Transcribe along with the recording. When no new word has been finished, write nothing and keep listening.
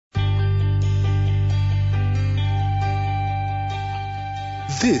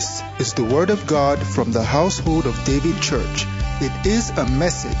This is the Word of God from the Household of David Church. It is a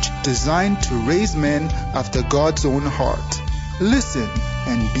message designed to raise men after God's own heart. Listen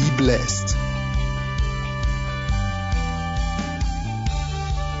and be blessed.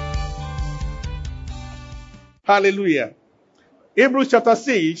 Hallelujah. Hebrews chapter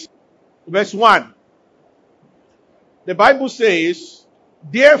 6, verse 1. The Bible says,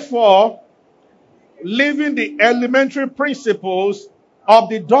 therefore, leaving the elementary principles of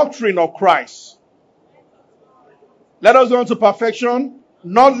the doctrine of Christ, let us go on to perfection,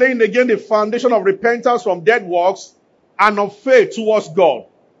 not laying again the foundation of repentance from dead works and of faith towards God.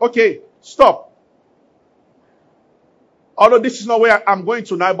 Okay, stop. Although this is not where I'm going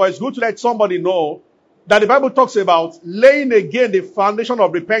tonight, but it's good to let somebody know that the Bible talks about laying again the foundation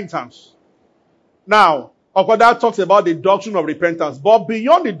of repentance. Now, of course, that talks about the doctrine of repentance. But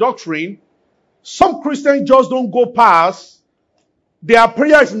beyond the doctrine, some Christians just don't go past. Their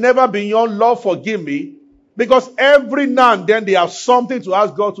prayer is never beyond, Lord, forgive me. Because every now and then they have something to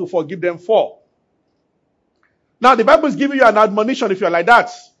ask God to forgive them for. Now, the Bible is giving you an admonition, if you're like that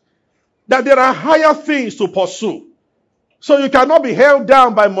there are higher things to pursue. So you cannot be held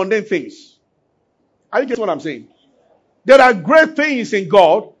down by mundane things. Are you getting what I'm saying? There are great things in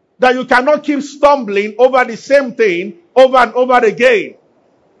God that you cannot keep stumbling over the same thing over and over again.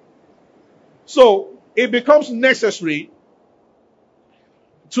 So, it becomes necessary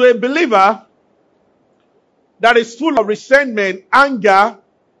to a believer that is full of resentment, anger,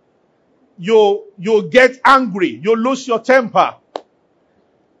 you get angry, you lose your temper.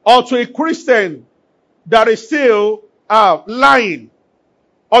 Or to a Christian that is still lying,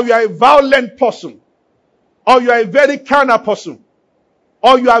 or you are a violent person, or you are a very carnal person,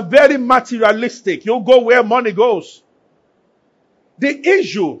 or you are very materialistic, you go where money goes. The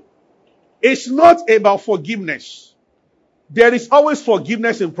issue is not about forgiveness. There is always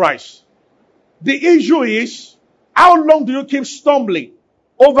forgiveness in Christ. The issue is, how long do you keep stumbling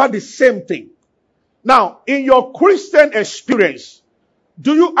over the same thing? Now, in your Christian experience,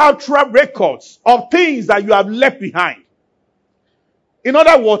 do you have track records of things that you have left behind? In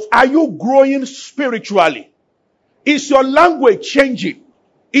other words, are you growing spiritually? Is your language changing?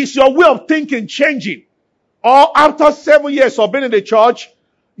 Is your way of thinking changing? Or after 7 years of being in the church,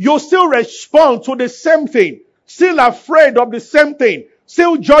 you still respond to the same thing, still afraid of the same thing,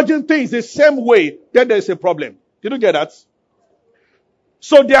 still judging things the same way? Then there's a problem. Did you get that?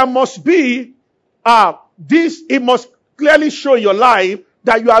 So there must be it must clearly show your life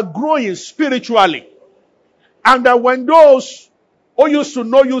that you are growing spiritually. And that when those who used to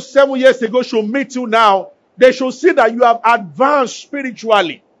know you 7 years ago should meet you now, they should see that you have advanced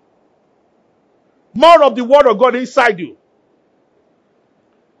spiritually. More of the word of God inside you.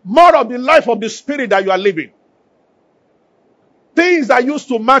 More of the life of the Spirit that you are living. Things that used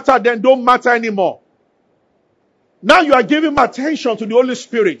to matter then don't matter anymore. Now you are giving attention to the Holy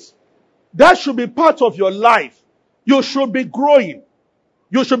Spirit. That should be part of your life. You should be growing.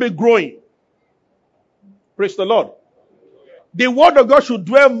 You should be growing. Praise the Lord. The word of God should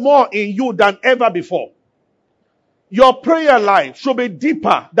dwell more in you than ever before. Your prayer life should be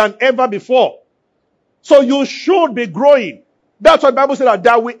deeper than ever before. So you should be growing. That's what the Bible says,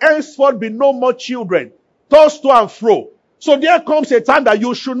 that we henceforth be no more children, tossed to and fro. So there comes a time that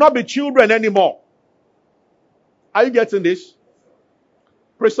you should not be children anymore. Are you getting this?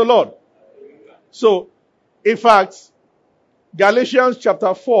 Praise the Lord. So, in fact, Galatians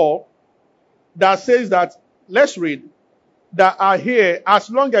chapter 4, that says that, let's read, that are here, as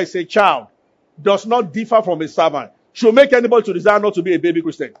long as a child does not differ from a servant, should make anybody to desire not to be a baby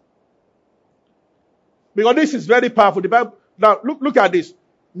Christian. Because this is very powerful. The Bible, now, look at this.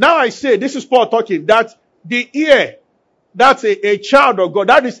 Now I say, this is Paul talking, that the ear, that's a child of God.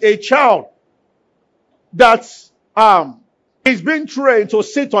 That is a child that is being trained to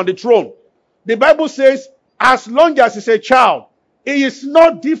sit on the throne. The Bible says, as long as he's a child, he is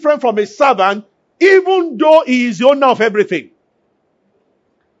not different from a servant, even though he is the owner of everything.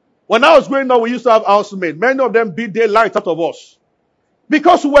 When I was growing up, we used to have housemates. Many of them beat their light out of us.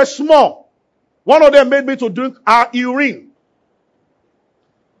 Because we were small. One of them made me to drink our urine.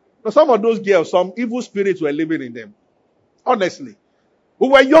 Now, some of those girls, some evil spirits were living in them. Honestly. We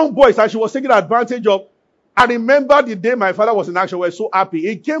were young boys and she was taking advantage of. I remember the day my father was in action, we were so happy.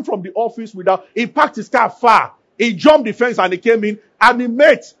 He came from the office he parked his car far. He jumped the fence and he came in and he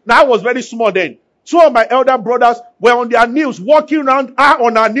met. Now I was very small then. Two of my elder brothers were on their knees, walking around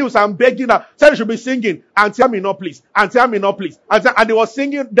on our knees and begging her, said they should be singing, and tell me not please, and tell me not please. And they were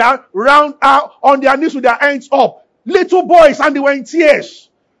singing down, round out on their knees with their hands up. Little boys, and they were in tears.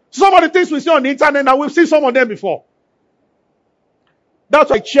 Some of the things we see on the internet now, we've seen some of them before. That's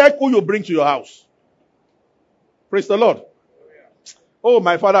why check who you bring to your house. Praise the Lord. Oh,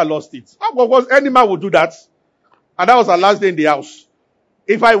 my father lost it. Any man would do that. And that was our last day in the house.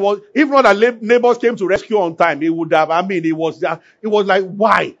 If not that neighbors came to rescue on time, he would have, it was like,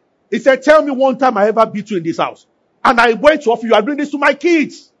 why? He said, tell me one time I ever beat you in this house. And I went to offer you, I bring this to my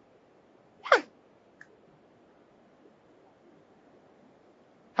kids. Why?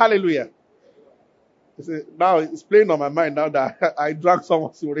 Hallelujah. Now it's playing on my mind now that I drank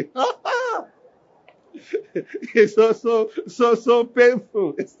someone's urine. It's so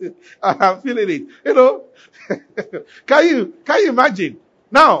painful. I'm feeling it. Can you imagine?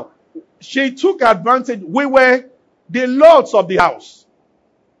 Now, she took advantage. We were the lords of the house,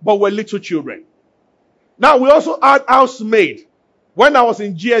 but we're little children. Now, we also had housemaid when I was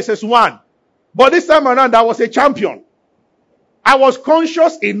in GSS 1. But this time around, I was a champion. I was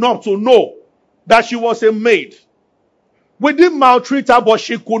conscious enough to know that she was a maid. We didn't maltreat her, but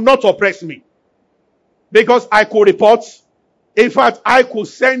she could not oppress me. Because I could report. In fact, I could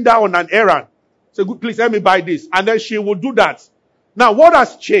send her on an errand. Say, please let me buy this. And then she would do that. Now, what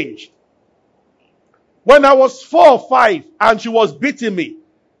has changed? When I was 4 or 5 and she was beating me,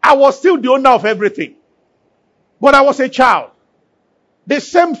 I was still the owner of everything. But I was a child. The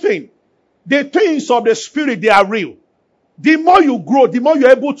same thing. The things of the spirit, they are real. The more you grow, the more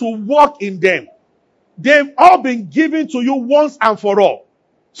you're able to walk in them. They've all been given to you once and for all.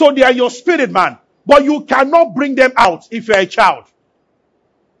 So they are your spirit, man. But you cannot bring them out if you're a child.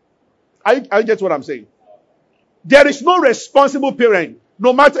 I get what I'm saying. There is no responsible parent.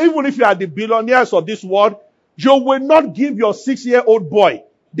 No matter, even if you are the billionaires of this world, you will not give your 6-year-old boy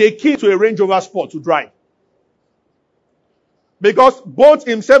the key to a Range Rover Sport to drive. Because both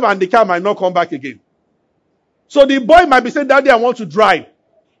himself and the car might not come back again. So the boy might be saying, Daddy, I want to drive.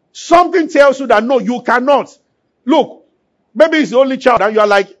 Something tells you that no, you cannot. Look, maybe it's the only child and you are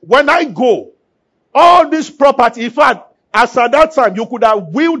like, when I go, all this property, in fact, as at that time, you could have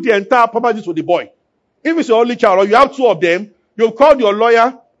willed the entire property to the boy. If it's your only child or you have 2 of them, you've called your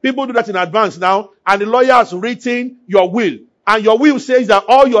lawyer. People do that in advance now. And the lawyer has written your will. And your will says that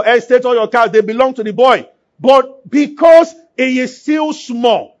all your estate, all your cars, they belong to the boy. But because he is still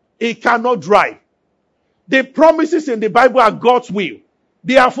small, he cannot drive. The promises in the Bible are God's will.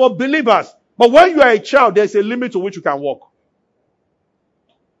 They are for believers. But when you are a child, there's a limit to which you can walk.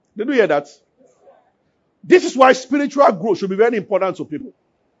 Did you hear that? This is why spiritual growth should be very important to people.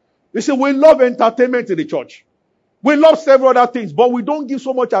 You see, we love entertainment in the church. We love several other things, but we don't give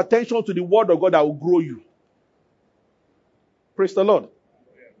so much attention to the word of God that will grow you. Praise the Lord.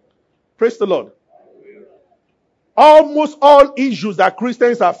 Praise the Lord. Almost all issues that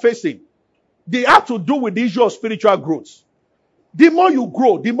Christians are facing, they have to do with the issue of spiritual growth. The more you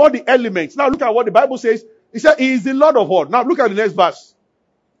grow, the more the elements. Now look at what the Bible says. It says he is the Lord of all. Now look at the next verse.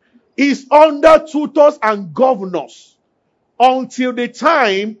 Is under tutors and governors until the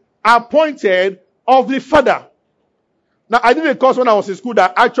time appointed of the Father. Now, I did a course when I was in school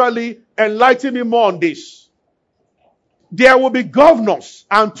that actually enlightened me more on this. There will be governors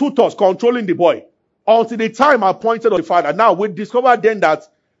and tutors controlling the boy until the time appointed of the Father. Now, we discovered then that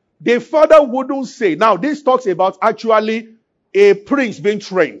the Father wouldn't say. Now, this talks about actually a prince being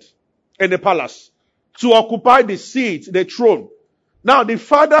trained in the palace to occupy the seat, the throne. Now, the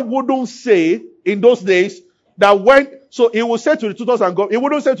Father wouldn't say in those days that so he would say to the tutors and governors, he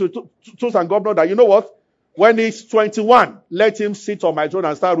wouldn't say to the tutors and governors that, you know what, when he's 21, let him sit on my throne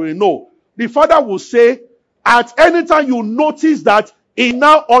and start ruling. No. The Father will say, at any time you notice that he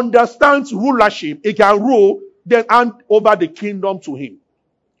now understands rulership, he can rule, then hand over the kingdom to him.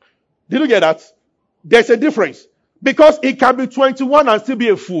 Did you get that? There's a difference. Because he can be 21 and still be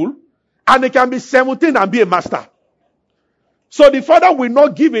a fool, and he can be 17 and be a master. So the Father will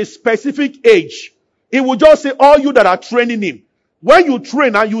not give a specific age. He will just say, all you that are training him. When you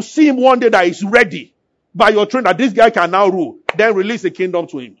train and you see him one day that is ready by your trainer, this guy can now rule, then release the kingdom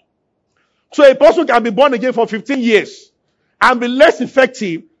to him. So a person can be born again for 15 years and be less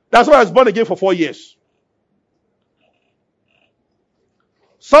effective than someone that's born again for 4 years.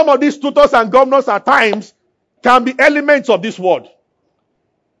 Some of these tutors and governors at times can be elements of this world.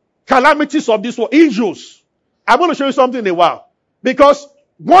 Calamities of this world. Issues. I'm going to show you something in a while. Because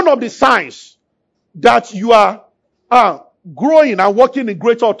one of the signs that you are growing and working in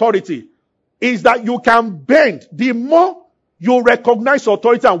greater authority is that you can bend. The more you recognize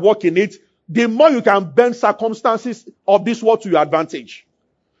authority and work in it, the more you can bend circumstances of this world to your advantage.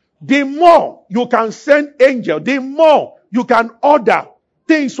 The more you can send angels, the more you can order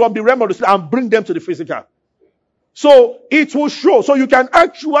things from the realm of the spirit and bring them to the physical. So it will show. So you can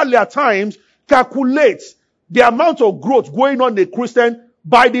actually at times calculate the amount of growth going on in a Christian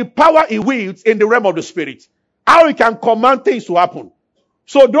by the power he wields in the realm of the spirit. How he can command things to happen.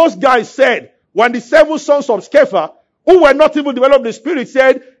 So those guys said, when the 7 sons of Sceva, who were not even developed in the spirit,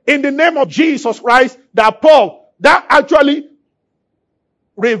 said, in the name of Jesus Christ, that Paul, that actually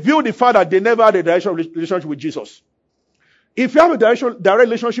revealed the fact that they never had a direct relationship with Jesus. If you have a direct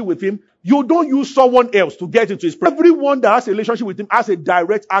relationship with him, you don't use someone else to get into his presence. Everyone that has a relationship with him has a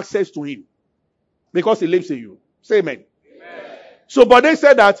direct access to him because he lives in you. Say amen. Amen. So, but they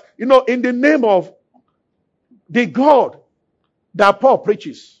said that, in the name of the God that Paul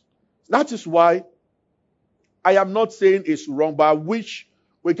preaches. That is why I am not saying it's wrong, but I wish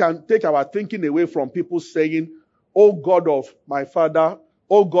we can take our thinking away from people saying, oh God of my father,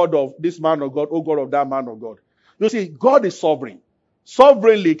 oh God of this man of God, oh God of that man of God. You see, God is sovereign.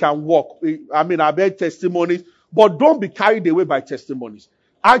 Sovereignly can walk. I bet testimonies, but don't be carried away by testimonies.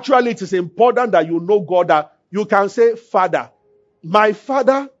 Actually, it is important that you know God, that you can say, Father. My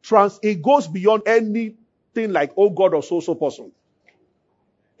Father, it goes beyond anything like, oh God of so person.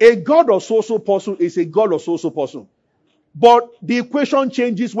 A God of so person is a God of so person. But the equation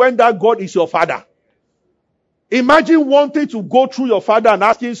changes when that God is your Father. Imagine wanting to go through your father and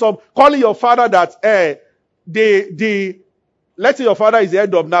calling your father that, let's say your father is the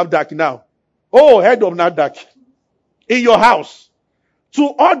head of NAFDAC now. Oh, head of NAFDAC. In your house. To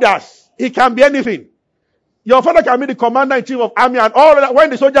others, it can be anything. Your father can be the commander-in-chief of army and all that. When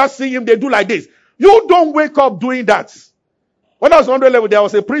the soldiers see him, they do like this. You don't wake up doing that. When I was on 100 level, there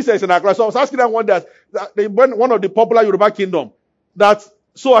was a princess in Accra. So I was asking them one day, one of the popular Yoruba kingdom,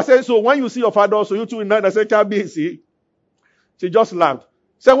 so I said, so when you see your father, so you two in night, I said, can't be, see. She just laughed.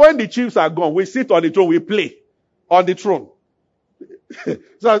 So when the chiefs are gone, we sit on the throne, we play on the throne.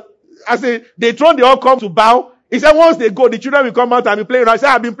 So I said, the throne, they all come to bow. He said, once they go, the children will come out and be playing. I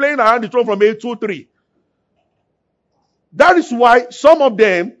said, I've been playing around the throne from 8, 2, 3. That is why some of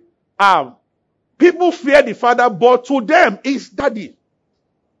them, people fear the father, but to them, it's daddy.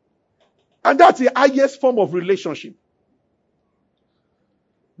 And that's the highest form of relationship.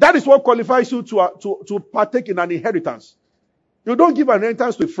 That is what qualifies you to partake in an inheritance. You don't give an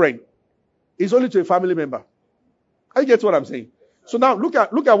inheritance to a friend. It's only to a family member. I get what I'm saying. So now look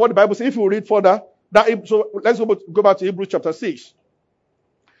at what the Bible says. If you read further, so let's go back to Hebrews chapter 6.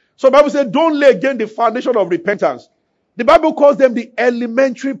 So the Bible says, don't lay again the foundation of repentance. The Bible calls them the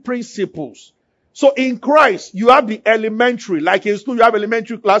elementary principles. So in Christ, you have the elementary. Like in school, you have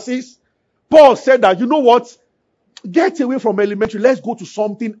elementary classes. Paul said that, you know what? Get away from elementary. Let's go to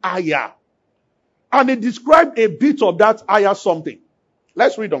something higher. And he described a bit of that higher something.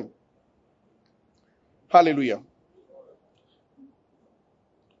 Let's read on. Hallelujah.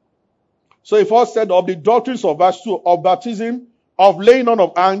 So he first said of the doctrines of verse 2, of baptism, of laying on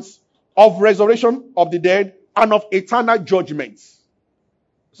of hands, of resurrection of the dead, and of eternal judgments.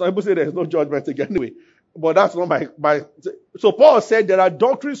 Some people say there's no judgment again anyway. But that's not my. So Paul said there are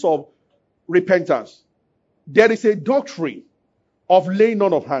doctrines of repentance. There is a doctrine of laying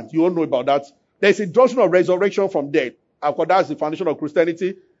on of hands. You all know about that. There's a doctrine of resurrection from dead. Of course, that's the foundation of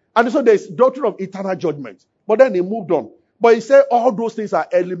Christianity. And so there's doctrine of eternal judgment. But then he moved on. But he said all those things are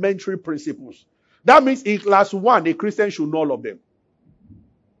elementary principles. That means in class 1, a Christian should know all of them.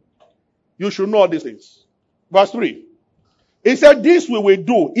 You should know all these things. Verse 3. He said this we will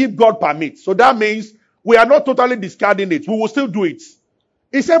do if God permits. So that means we are not totally discarding it. We will still do it.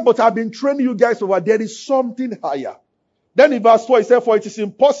 He said, but I've been training you guys over there is something higher. Then in verse 4, he said, for it is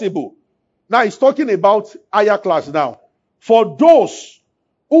impossible. Now he's talking about higher class now. For those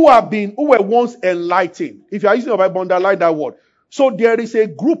who were once enlightened. If you are using your Bible, underline that word. So there is a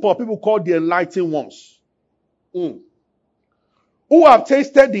group of people called the enlightened ones. Who have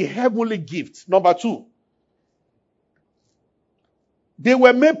tasted the heavenly gift. Number 2. They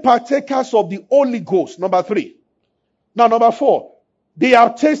were made partakers of the Holy Ghost. Number 3. Now, number 4. They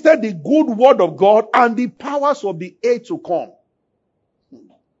have tasted the good word of God and the powers of the age to come.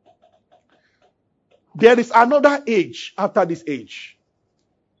 There is another age after this age.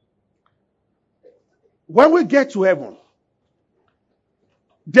 When we get to heaven,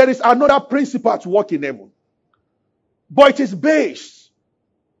 there is another principle at work in heaven. But it is based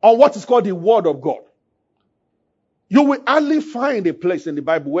on what is called the word of God. You will hardly find a place in the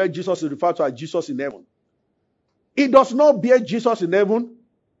Bible where Jesus is referred to as Jesus in heaven. It does not bear Jesus in heaven.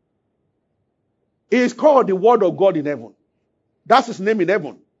 It is called the word of God in heaven. That's his name in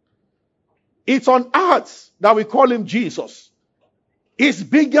heaven. It's on earth that we call him Jesus. It's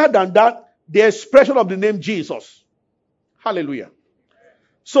bigger than that, the expression of the name Jesus. Hallelujah.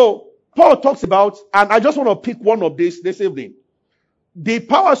 So, Paul talks about, and I just want to pick one of these this evening, the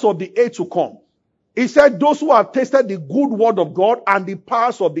powers of the age to come. He said, those who have tasted the good word of God and the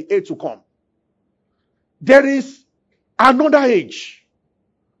powers of the age to come. There is another age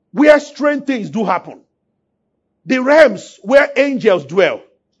where strange things do happen. The realms where angels dwell.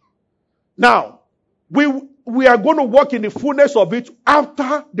 Now, we are going to walk in the fullness of it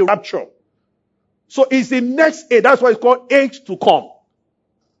after the rapture. So it's the next age. That's why it's called age to come.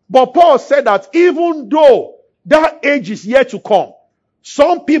 But Paul said that even though that age is yet to come,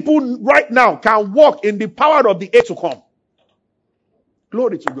 some people right now can walk in the power of the age to come.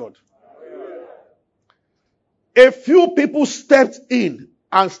 Glory to God. A few people stepped in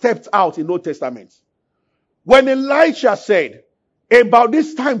and stepped out in Old Testament. When Elijah said, about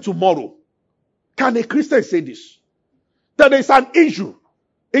this time tomorrow, can a Christian say this? That there is an issue.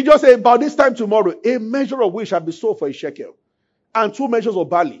 He just said, about this time tomorrow, a measure of wheat shall be sold for a shekel, and 2 measures of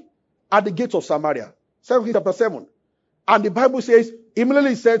barley at the gates of Samaria. 2 Kings chapter 7. And the Bible says,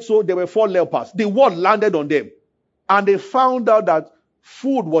 immediately said so, there were 4 lepers. The word landed on them. And they found out that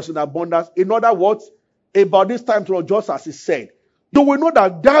food was in abundance. In other words, about this time tomorrow, just as he said. Do we know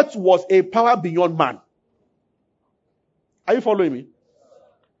that that was a power beyond man? Are you following me?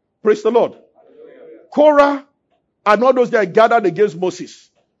 Praise the Lord. Korah and all those that gathered against Moses.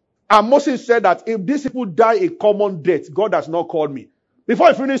 And Moses said that if these people die a common death, God has not called me. Before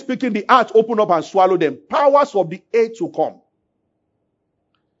he finished speaking, the earth opened up and swallowed them. Powers of the age to come.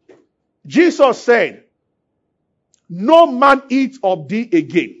 Jesus said, no man eat of thee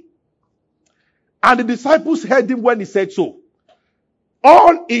again. And the disciples heard him when he said so.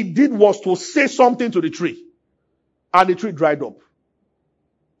 All he did was to say something to the tree. And the tree dried up.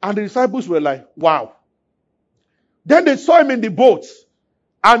 And the disciples were like, wow. Then they saw him in the boat.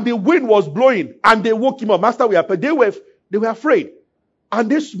 And the wind was blowing. And they woke him up. Master, we are afraid. They were afraid. And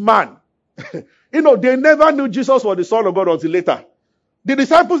this man, they never knew Jesus was the Son of God until later. The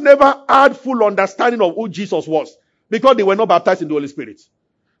disciples never had full understanding of who Jesus was. Because they were not baptized in the Holy Spirit.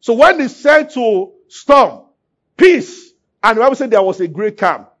 So when they said to storm, peace, and the Bible said there was a great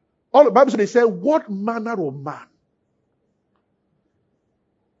calm. All the Bible said, they said, what manner of man?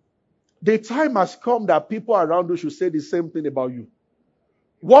 The time has come that people around you should say the same thing about you.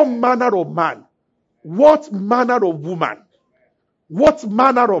 What manner of man? What manner of woman? What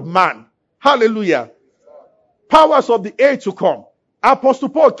manner of man? Hallelujah. Powers of the age to come. Apostle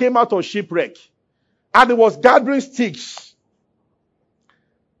Paul came out of shipwreck. And he was gathering sticks.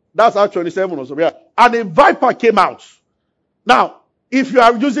 That's Acts 27 also. Yeah. And a viper came out. Now, if you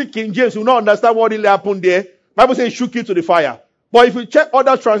are using King James, you will not understand what really happened there. Bible says he shook it to the fire. But if you check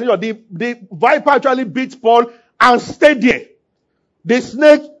other translations, the viper actually beat Paul and stayed there. The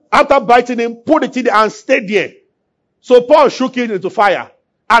snake, after biting him, put it in there and stayed there. So Paul shook it into fire.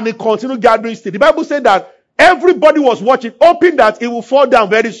 And he continued gathering sticks. The Bible said that everybody was watching, hoping that he will fall down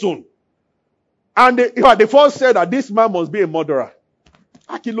very soon. And they first said that this man must be a murderer.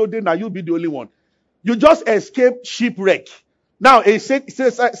 Akilode, now you'll be the only one. You just escaped shipwreck. Now, in those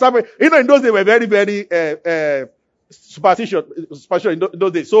days they were very, very superstitious in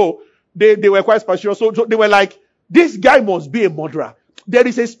those days. So they were quite superstitious. So they were like, this guy must be a murderer. There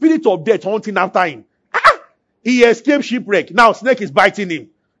is a spirit of death hunting after him. He escaped shipwreck. Now snake is biting him.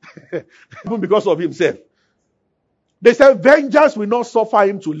 Even because of himself. They said, vengeance will not suffer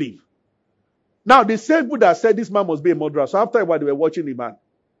him to live. Now, the same people that said this man must be a murderer. So after a while, they were watching the man.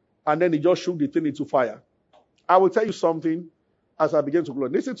 And then he just shook the thing into fire. I will tell you something as I begin to close.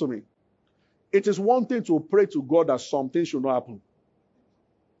 Listen to me. It is one thing to pray to God that something should not happen.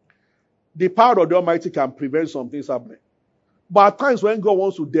 The power of the Almighty can prevent some things happening. But at times when God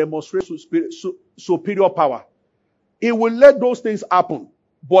wants to demonstrate superior power, He will let those things happen,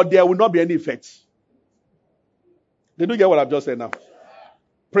 but there will not be any effects. Did you get what I've just said now?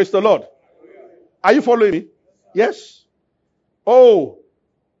 Praise the Lord. Are you following me? Yes. Oh,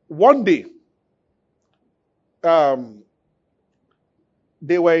 one day,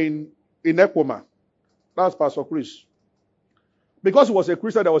 they were in Ekwoma. That's Pastor Chris. Because he was a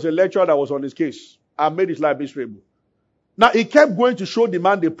Christian, there was a lecturer that was on his case and made his life miserable. Now, he kept going to show the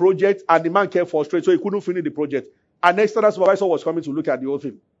man the project, and the man kept frustrated, so he couldn't finish the project. And next time, the supervisor was coming to look at the whole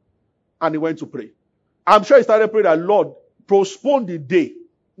thing. And he went to pray. I'm sure he started praying that, Lord, postpone the day.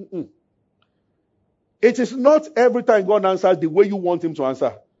 It is not every time God answers the way you want him to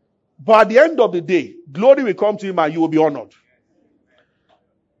answer. But at the end of the day, glory will come to him and you will be honored.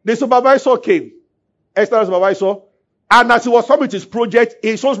 The supervisor came. External supervisor. And as he was coming to his project,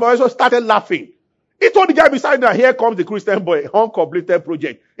 his own supervisor started laughing. He told the guy beside him, here comes the Christian boy, uncompleted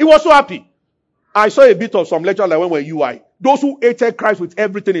project. He was so happy. I saw a bit of some lecture like when we were UI. Those who hated Christ with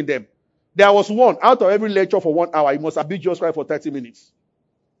everything in them. There was one, out of every lecture for 1 hour, he must have been just Christ for 30 minutes.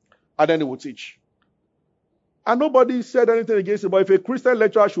 And then he would teach. And nobody said anything against it. But if a Christian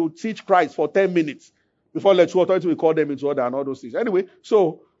lecturer should teach Christ for 10 minutes before lecture authority will call them into order and all those things. Anyway,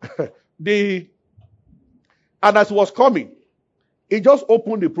 so and as it was coming, he just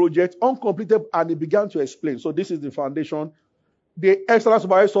opened the project, uncompleted, and he began to explain. So this is the foundation. The excellent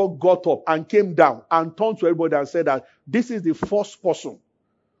supervisor got up and came down and turned to everybody and said that this is the first person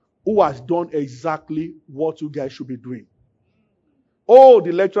who has done exactly what you guys should be doing. Oh,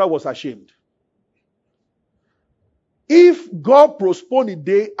 the lecturer was ashamed. If God postponed a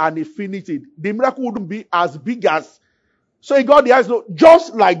day and he finished it, the miracle wouldn't be as big as. So he got the eyes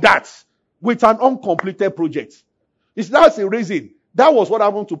just like that with an uncompleted project. That's the reason. That was what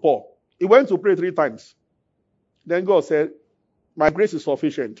happened to Paul. He went to pray 3 times. Then God said, my grace is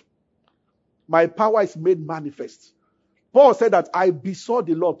sufficient. My power is made manifest. Paul said that I besought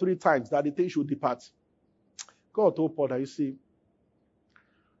the Lord 3 times that the thing should depart. God told Paul that, you see,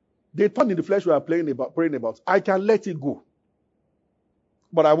 the thorn in the flesh we are praying about, I can let it go.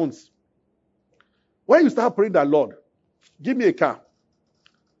 But I won't. When you start praying that, Lord, give me a car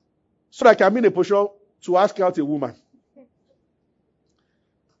so that I can be in a position to ask out a woman.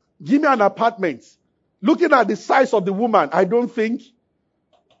 Give me an apartment. Looking at the size of the woman, I don't think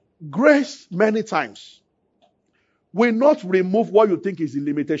grace many times will not remove what you think is the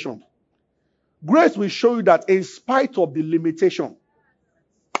limitation. Grace will show you that in spite of the limitation,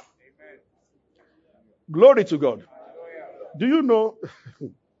 amen. Glory to God. Do you know?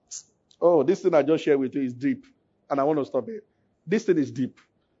 Oh, this thing I just shared with you is deep. And I want to stop it. This thing is deep.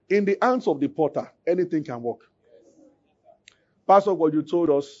 In the hands of the potter, anything can work. Pastor, what you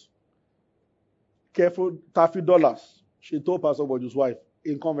told us, careful, $30. She told Pastor Boju's wife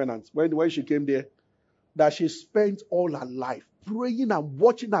in Covenant, when she came there, that she spent all her life praying and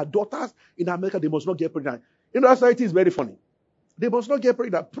watching her daughters in America. They must not get pregnant. In our society, it's very funny. They must not get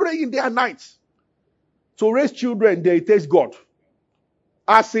pregnant. Praying day and night. To raise children, there it takes God.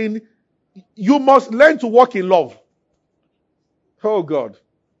 As in, you must learn to walk in love. Oh God.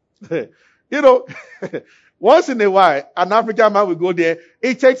 You know, once in a while, an African man will go there.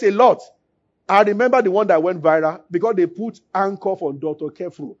 It takes a lot. I remember the one that went viral because they put handcuff on Dr.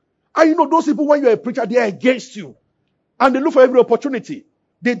 Kefru. And you know, those people, when you're a preacher, they are against you. And they look for every opportunity.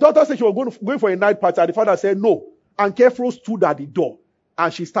 The daughter said she was going for a night party, and the father said no. And Kefru stood at the door,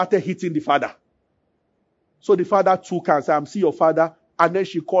 and she started hitting the father. So the father took her and said, I'm seeing your father. And then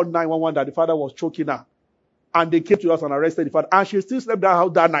she called 911 that the father was choking her. And they came to us and arrested the father. And she still slept that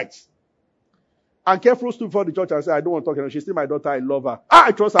house that night. And Kefru stood before the church and said, I don't want to talk to her. She's still my daughter. I love her.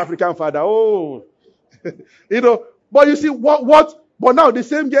 I trust African father. Oh. You know. But you see, what? But now the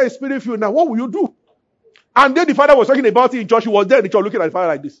same girl is spirit filled. Now what will you do? And then the father was talking about it in church. He was there in the church looking at the father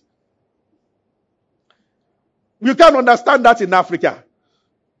like this. You can't understand that in Africa.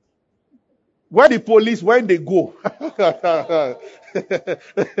 When the police, when they go.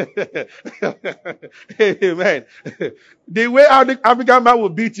 Amen. The way African man will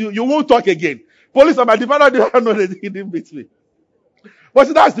beat you, you won't talk again. Police are my father didn't know that he didn't beat me. But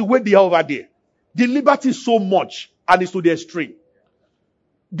see, that's the way they are over there. The liberty is so much and it's to the extreme.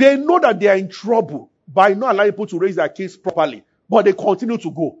 They know that they are in trouble by not allowing people to raise their kids properly, but they continue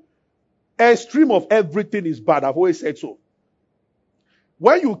to go. Extreme of everything is bad. I've always said so.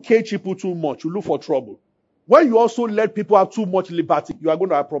 When you cage people too much, you look for trouble. When you also let people have too much liberty, you are going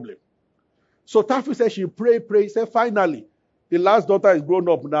to have a problem. So Taffy said she prayed. He said, finally, the last daughter is grown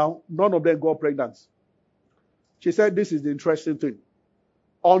up now. None of them got pregnant. She said, this is the interesting thing.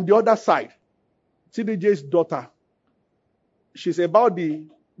 On the other side, TDJ's daughter, she's about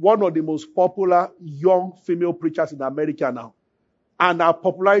one of the most popular young female preachers in America now. And her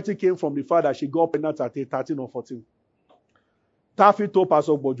popularity came from the fact that she got pregnant at 13 or 14. Taffy told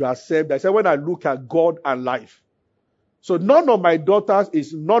Pastor Bojo, I said, when I look at God and life. So none of my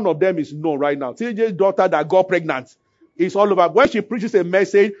daughters none of them is known right now. TJ's daughter that got pregnant is all over. When she preaches a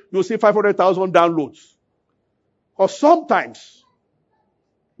message, you'll see 500,000 downloads. Because sometimes,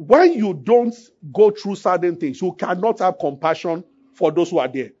 when you don't go through certain things, you cannot have compassion for those who are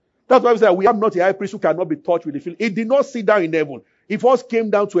there. That's why we say we have not a high priest who cannot be touched with the feeling. He did not sit down in heaven. He first came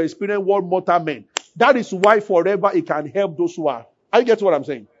down to experience what mortal men. That is why forever he can help those who are. I get what I'm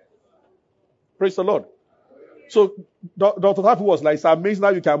saying. Praise the Lord. So Dr. Taffy was like, it's amazing how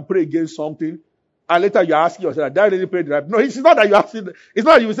you can pray against something, and later you're asking yourself, did I really pray the right? No, it's not that you're asking. It's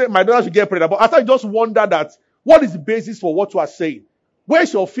not that you say my daughter should get prayed about. I just wonder that what is the basis for what you are saying?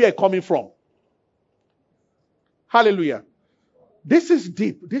 Where's your fear coming from? Hallelujah. This is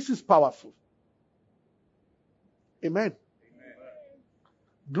deep. This is powerful. Amen. Amen.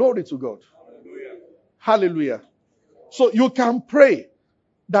 Glory to God. Hallelujah. Hallelujah. So you can pray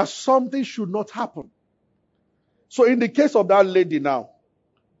that something should not happen. So in the case of that lady now,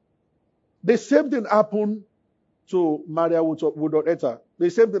 the same thing happened to Maria Woodoretta. The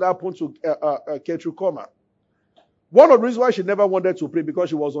same thing happened to Ketru Koma. One of the reasons why she never wanted to pray because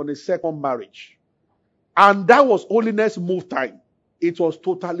she was on a second marriage. And that was holiness move time. It was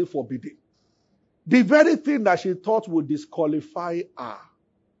totally forbidden. The very thing that she thought would disqualify her.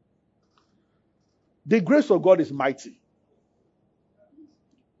 The grace of God is mighty.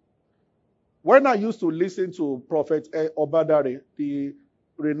 When I used to listen to Prophet Obadare, the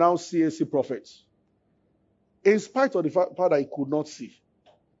renowned CAC prophet, in spite of the fact that he could not see,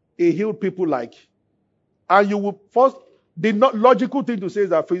 he healed people like, and you will first, the not logical thing to say is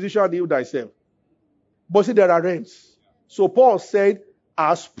that physician heal thyself. But see, there are realms. So Paul said,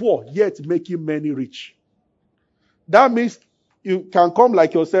 as poor, yet making many rich. That means you can come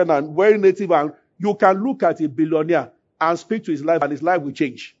like yourself and very native, and you can look at a billionaire and speak to his life, and his life will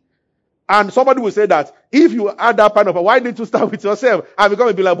change. And somebody will say that if you add that kind of, why didn't you start with yourself and become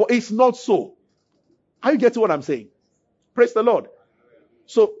a billionaire? But it's not so. Are you getting what I'm saying? Praise the Lord.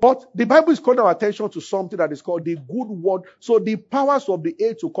 So, but the Bible is calling our attention to something that is called the good word. So the powers of the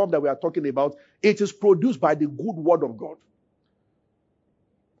age to come that we are talking about, it is produced by the good word of God.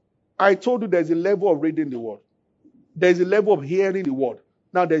 I told you there's a level of reading the word. There's a level of hearing the word.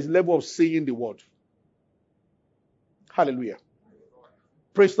 Now there's a level of seeing the word. Hallelujah.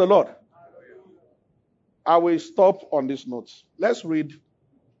 Praise the Lord. I will stop on this note. Let's read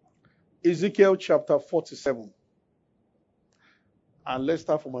Ezekiel chapter 47. And let's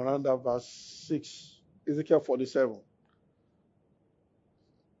start from around that verse 6. Ezekiel 47.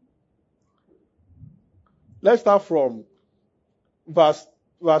 Let's start from verse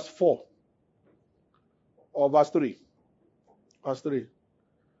 4. Or verse 3. Verse 3.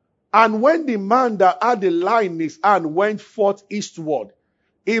 And when the man that had the line in his hand went forth eastward,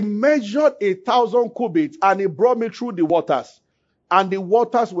 he measured 1,000 cubits, and he brought me through the waters. And the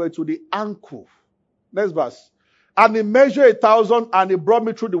waters were to the ankle. Next verse. And he measured 1,000, and he brought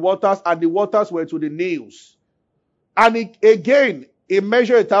me through the waters, and the waters were to the knees. And he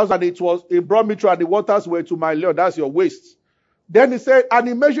measured 1,000, and he brought me through, and the waters were to my Lord. That's your waist. Then he said, and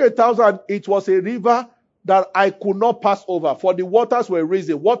he measured 1,000, it was a river that I could not pass over, for the waters were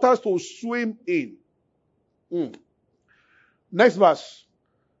risen, waters to swim in. Next verse.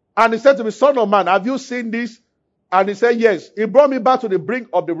 And he said to me, Son of man, have you seen this? And he said, yes. He brought me back to the brink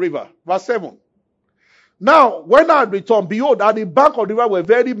of the river. Verse 7. Now, when I had returned, behold, at the bank of the river were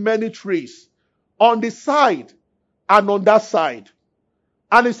very many trees, on the side and on that side.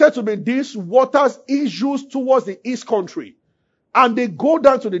 And he said to me, these waters issues towards the east country, and they go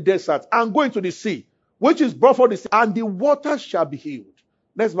down to the desert and go into the sea, which is brought from the sea, and the waters shall be healed.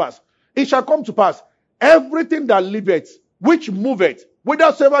 Next verse. It shall come to pass, everything that liveth, which moveth,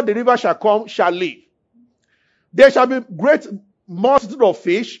 whithersoever the river shall come, shall live. There shall be great multitude of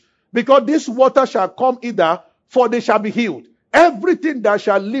fish, because this water shall come hither, for they shall be healed. Everything that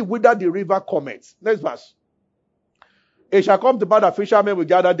shall live whither the river cometh. Next verse. It shall come to pass that fishermen will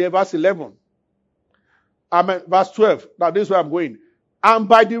gather there. Verse 11. Amen. Verse 12. Now this is where I'm going. And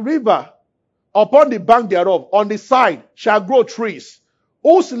by the river, upon the bank thereof, on the side, shall grow trees,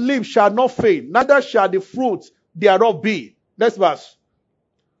 whose leaves shall not fail, neither shall the fruit thereof be. Next verse.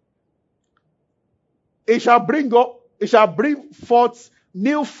 It shall bring forth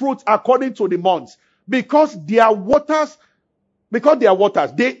new fruit according to the months, because their waters,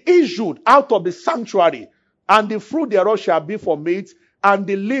 they issued out of the sanctuary, and the fruit thereof shall be for meat, and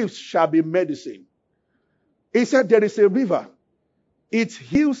the leaves shall be medicine. He said there is a river. It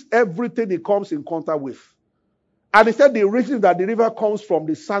heals everything it comes in contact with. And he said the reason that the river comes from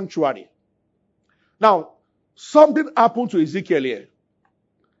the sanctuary. Now, something happened to Ezekiel here.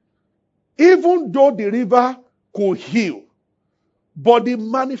 Even though the river could heal, but the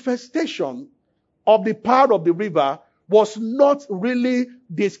manifestation of the power of the river was not really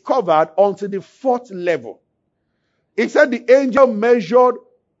discovered until the 4th level. He said the angel measured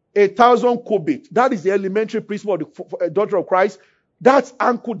 1,000 cubits. That is the elementary principle of the doctrine of Christ. That's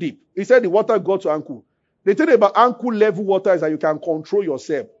ankle deep. He said the water got to ankle. The thing about ankle level water is that you can control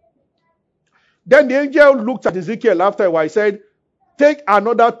yourself. Then the angel looked at Ezekiel after a while. He said, take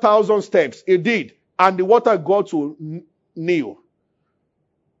another 1,000 steps. He did. And the water got to knee.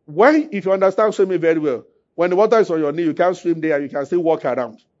 If you understand swimming very well, when the water is on your knee, you can't swim there and you can still walk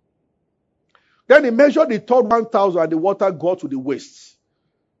around. Then he measured the third 1,000 and the water got to the waist.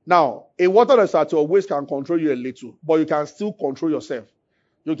 Now, a water that's at your waist can control you a little, but you can still control yourself.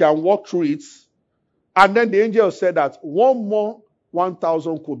 You can walk through it. And then the angel said that one more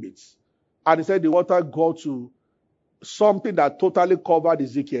 1,000 cubits. And he said the water got to something that totally covered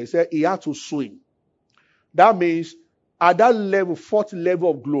Ezekiel. He said he had to swim. That means at that level, fourth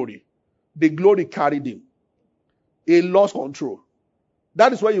level of glory, the glory carried him. He lost control.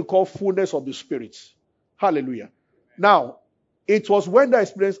 That is what you call fullness of the Spirit. Hallelujah. Now, it was when that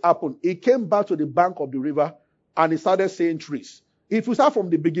experience happened, he came back to the bank of the river and he started seeing trees. If you start from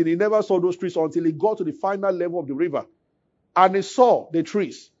the beginning, he never saw those trees until he got to the final level of the river. And he saw the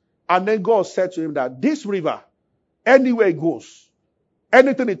trees. And then God said to him that this river, anywhere it goes,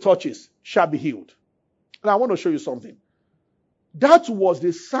 anything it touches shall be healed. And I want to show you something. That was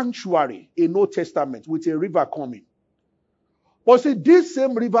the sanctuary in Old Testament with a river coming. But see, this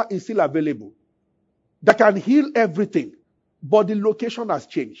same river is still available that can heal everything. But the location has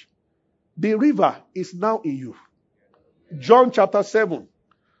changed. The river is now in you. John chapter 7.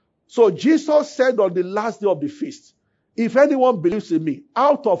 So Jesus said on the last day of the feast, if anyone believes in me,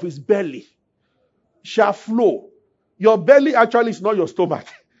 out of his belly shall flow. Your belly actually is not your stomach.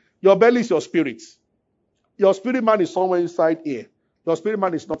 Your belly is your spirit. Your spirit man is somewhere inside here. Your spirit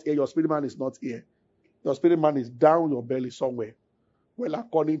man is not here. Your spirit man is not here. Your spirit man is down your belly somewhere. Well,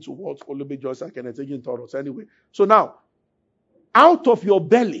 according to what Olubi Joyce and Kenneth Hagin taught us anyway. So now, out of your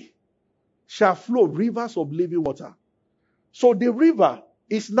belly shall flow rivers of living water. So the river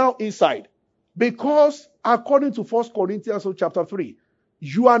is now inside. Because according to 1 Corinthians chapter 3,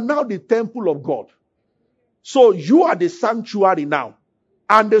 you are now the temple of God. So you are the sanctuary now.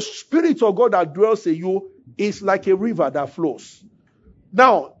 And the Spirit of God that dwells in you is like a river that flows.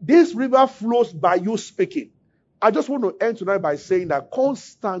 Now, this river flows by you speaking. I just want to end tonight by saying that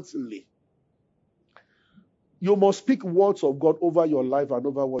constantly, you must speak words of God over your life and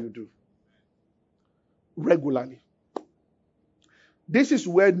over what you do. Regularly. This is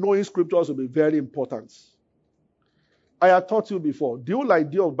where knowing scriptures will be very important. I have taught you before, the whole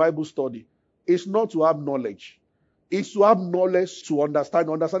idea of Bible study is not to have knowledge. It's to have knowledge to understand.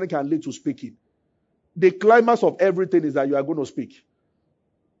 Understanding can lead to speaking. The climax of everything is that you are going to speak.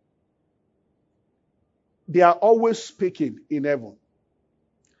 They are always speaking in heaven.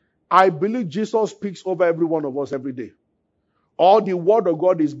 I believe Jesus speaks over every one of us every day. All the word of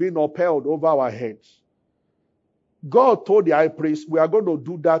God is being upheld over our heads. God told the high priest, we are going to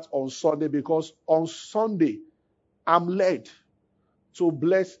do that on Sunday because on Sunday, I'm led to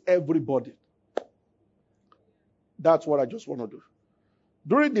bless everybody. That's what I just want to do.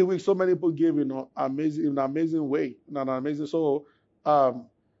 During the week, so many people gave in an amazing way. So,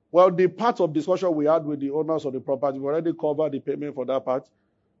 the part of discussion we had with the owners of the property, we already covered the payment for that part.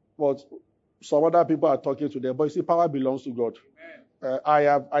 But some other people are talking to them. But you see, power belongs to God.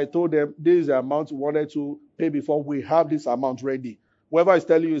 I told them this is the amount we wanted to pay before we have this amount ready. Whoever is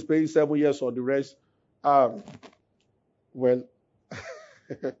telling you is paying 7 years or the rest,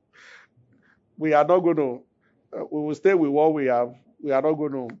 we are not going to, we will stay with what we have. We are not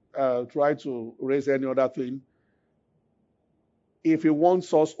going to try to raise any other thing. If he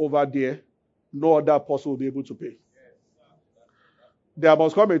wants us over there, no other person will be able to pay. There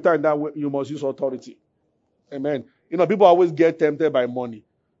must come a time that you must use authority. Amen. People always get tempted by money.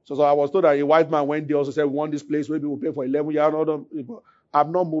 So I was told that a white man went there also said, we want this place, maybe we'll pay for 11 years.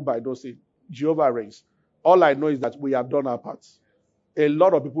 I'm not moved by those things. Jehovah reigns. All I know is that we have done our part. A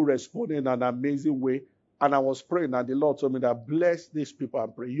lot of people responded in an amazing way. And I was praying and the Lord told me that bless these people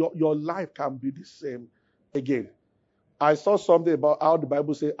and pray. Your life can be the same again. I saw something about how the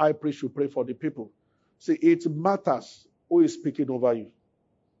Bible says, I pray should pray for the people. See, it matters who is speaking over you.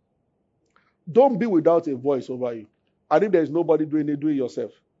 Don't be without a voice over you. I think there is nobody doing it, do it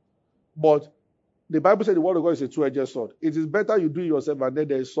yourself. But the Bible says the word of God is a two-edged sword. It is better you do it yourself and then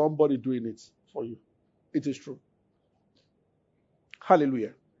there is somebody doing it for you. It is true.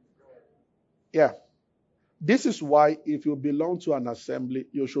 Hallelujah. Yeah. This is why if you belong to an assembly,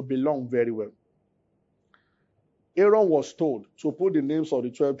 you should belong very well. Aaron was told to put the names of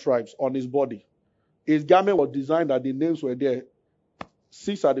the 12 tribes on his body. His garment was designed that the names were there.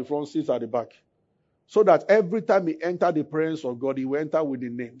 6 at the front, 6 at the back. So that every time he entered the presence of God, he will enter with the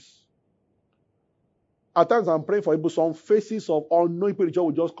names. At times I'm praying for people, some faces of unknown people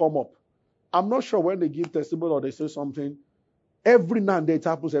will just come up. I'm not sure when they give testimony or they say something. Every now and then, it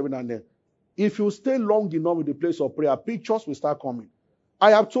happens every now and then. If you stay long enough in the place of prayer, pictures will start coming.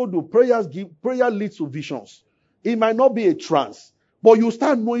 I have told you, prayer leads to visions. It might not be a trance, but you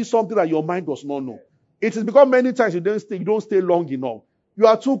start knowing something that your mind does not know. It is because many times you don't stay long enough. You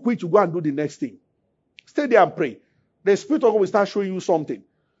are too quick to go and do the next thing. Stay there and pray. The Spirit of God will start showing you something.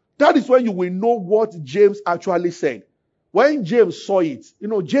 That is when you will know what James actually said. When James saw it,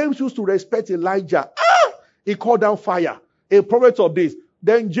 James used to respect Elijah. He called down fire. A prophet of this.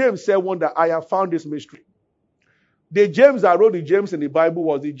 Then James said one that I have found this mystery. The James that wrote the James in the Bible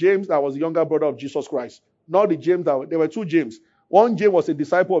was the James that was the younger brother of Jesus Christ. Not the James that, there were two James. One James was a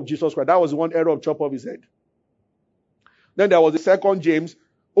disciple of Jesus Christ. That was the one error of chop off his head. Then there was the second James,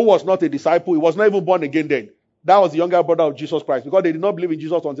 who was not a disciple. He was not even born again then. That was the younger brother of Jesus Christ, because they did not believe in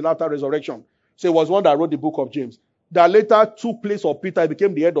Jesus until after resurrection. So it was one that wrote the book of James. That later took place of Peter. He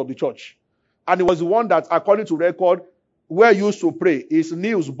became the head of the church. And it was the one that, according to record, where he used to pray, his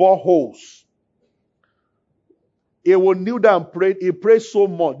knees bore holes. He would kneel down and pray. He prayed so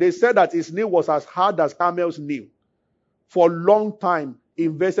much. They said that his knee was as hard as camel's knee. For a long time, he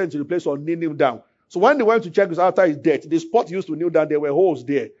invested into the place of kneeling down. So when they went to check this after his death, the spot he used to kneel down, there were holes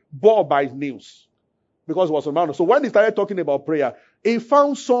there, bored by his nails. Because it was a man. So when he started talking about prayer, he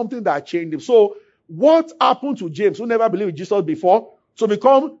found something that changed him. So what happened to James, who never believed in Jesus before, to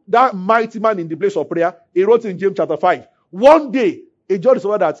become that mighty man in the place of prayer? He wrote in James chapter 5. One day, he just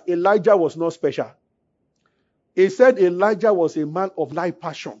discovered that Elijah was not special. He said Elijah was a man of light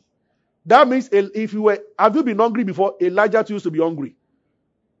passion. That means if you were, have you been hungry before? Elijah too used to be hungry.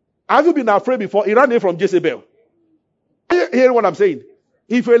 Have you been afraid before? He ran away from Jezebel. Are you hearing what I'm saying?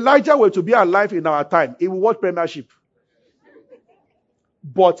 If Elijah were to be alive in our time, he would watch Premiership.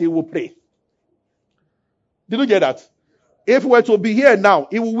 But he will pray. Did you get that? If he were to be here now,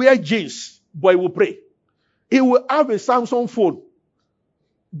 he will wear jeans, but he will pray. He will have a Samsung phone,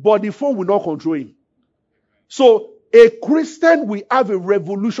 but the phone will not control him. So a Christian will have a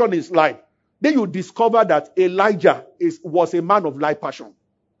revolution in his life. Then you discover that Elijah was a man of light passion.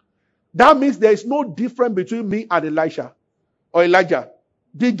 That means there is no difference between me and Elijah.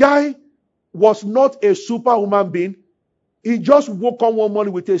 The guy was not a superhuman being. He just woke up one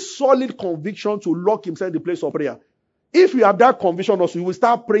morning with a solid conviction to lock himself in the place of prayer. If you have that conviction also, you will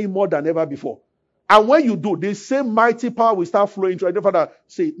start praying more than ever before. And when you do, the same mighty power will start flowing to you. Father,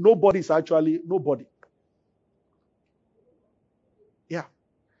 say, nobody is actually nobody. Yeah.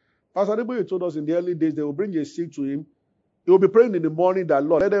 Pastor Adeboye told us in the early days, they will bring a sick to him. He will be praying in the morning that,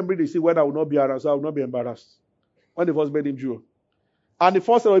 Lord, let them bring the sick when I will not be around, so I will not be embarrassed. When they first made him Jew. And the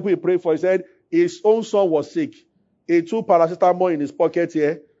first set of people he prayed for, he said, his own son was sick. He took paracetamol in his pocket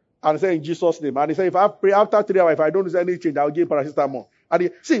here, and said, in Jesus' name. And he said, if I pray after 3 hours, if I don't see any change, I will give paracetamol.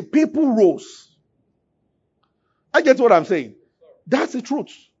 And see, people rose. I get what I'm saying. That's the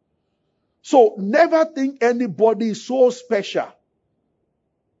truth. So never think anybody is so special.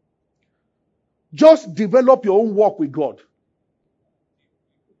 Just develop your own walk with God.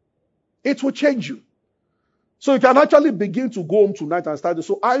 It will change you. So you can actually begin to go home tonight and start.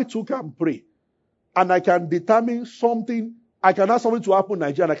 So I too can pray. And I can determine something. I can ask something to happen in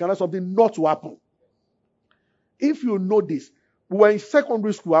Nigeria, and I can ask something not to happen. If you know this, we were in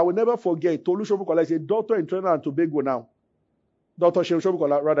secondary school. I will never forget. Olusola is a doctor in Trinidad and Tobago now. Dr.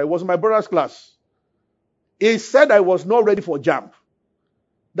 Olusola, rather. It was my brother's class. He said I was not ready for JAMB.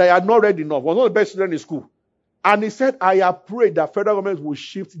 That I had not read enough. I was not the best student in school. And he said, I have prayed that federal government will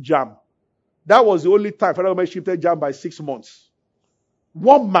shift JAMB. That was the only time federal government shifted JAMB by 6 months.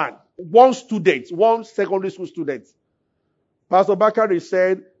 One man, one student, one secondary school student. Pastor Bakari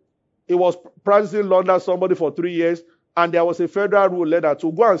said he was practicing law under somebody for 3 years, and there was a federal rule that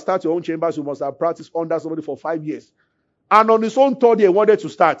to go and start your own chambers, you must have practiced under somebody for 5 years. And on his own third year, he wanted to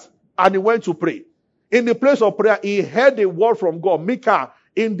start, and he went to pray. In the place of prayer, he heard a word from God. Micah,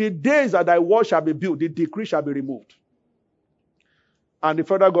 in the days that thy wall shall be built, the decree shall be removed. And the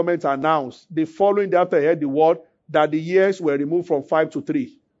federal government announced the following day after he heard the word that the years were removed from 5 to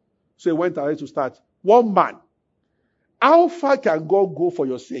 3. So he went ahead to start. One man. How far can God go for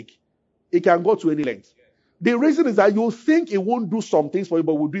your sake? He can go to any length. The reason is that you think he won't do some things for you,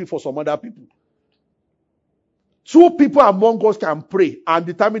 but will do it for some other people. 2 people among us can pray and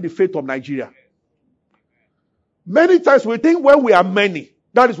determine the fate of Nigeria. Many times we think when we are many,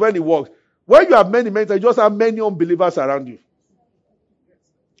 that is when it works. When you have many times, you just have many unbelievers around you.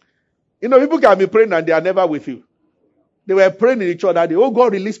 You know, people can be praying and they are never with you. They were praying in each other. They, oh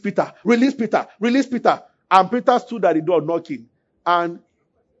God, release Peter, release Peter, release Peter. And Peter stood at the door knocking. And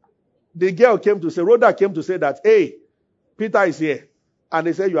the girl came to say, Rhoda came to say that, hey, Peter is here. And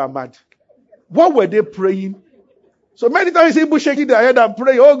they said, you are mad. What were they praying? So many times you see people shaking their head and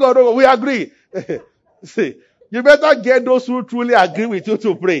praying, oh God, we agree. See, you better get those who truly agree with you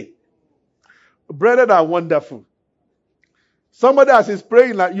to pray. Brethren are wonderful. Somebody else is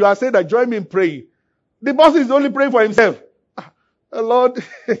praying, like you are saying that join me in praying. The person is only praying for himself. Lord,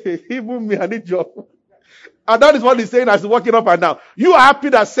 even me, I need job. And that is what he's saying as he's walking up and down. You are happy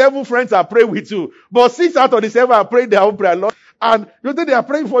that 7 friends are praying with you. But 6 out of the 7 are praying their own prayer, Lord. And you think they are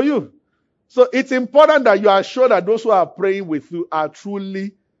praying for you. So it's important that you are sure that those who are praying with you are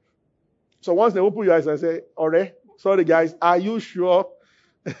truly. So once they open your eyes and say, Ore, Sorry, guys. Are you sure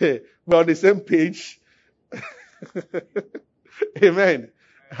we're on the same page? Amen.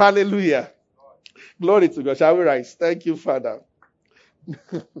 Hallelujah. Glory to God. Shall we rise? Thank you, Father.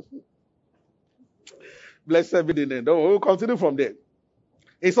 Blessed be the name. We'll continue from there.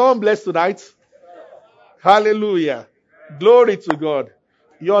 Is someone blessed tonight? Hallelujah. Glory to God.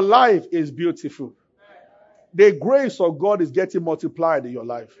 Your life is beautiful. The grace of God is getting multiplied in your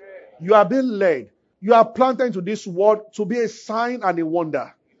life. You are being led. You are planted into this world to be a sign and a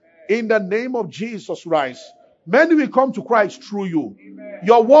wonder. In the name of Jesus Christ. Many will come to Christ through you.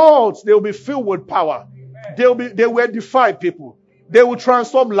 Your words, they will be filled with power. They will edify people. They will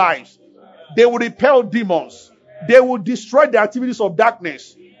transform lives. They will repel demons. They will destroy the activities of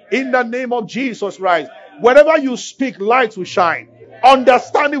darkness. In the name of Jesus Christ. Wherever you speak, light will shine.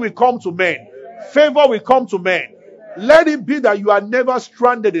 Understanding will come to men. Favor will come to men. Let it be that you are never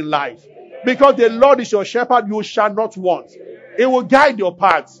stranded in life. Because the Lord is your shepherd, you shall not want. He will guide your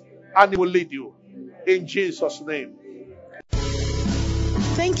paths and He will lead you. In Jesus' name.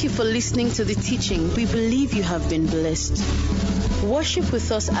 Thank you for listening to the teaching. We believe you have been blessed. Worship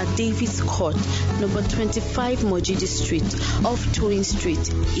with us at David's Court, number 25 Mojidi Street, off Toyin Street,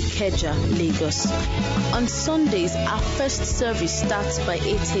 Ikeja, Lagos. On Sundays, our first service starts by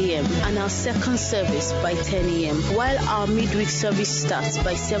 8 a.m. and our second service by 10 a.m., while our midweek service starts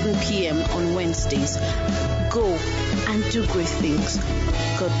by 7 p.m. on Wednesdays. Go and do great things.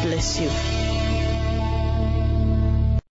 God bless you.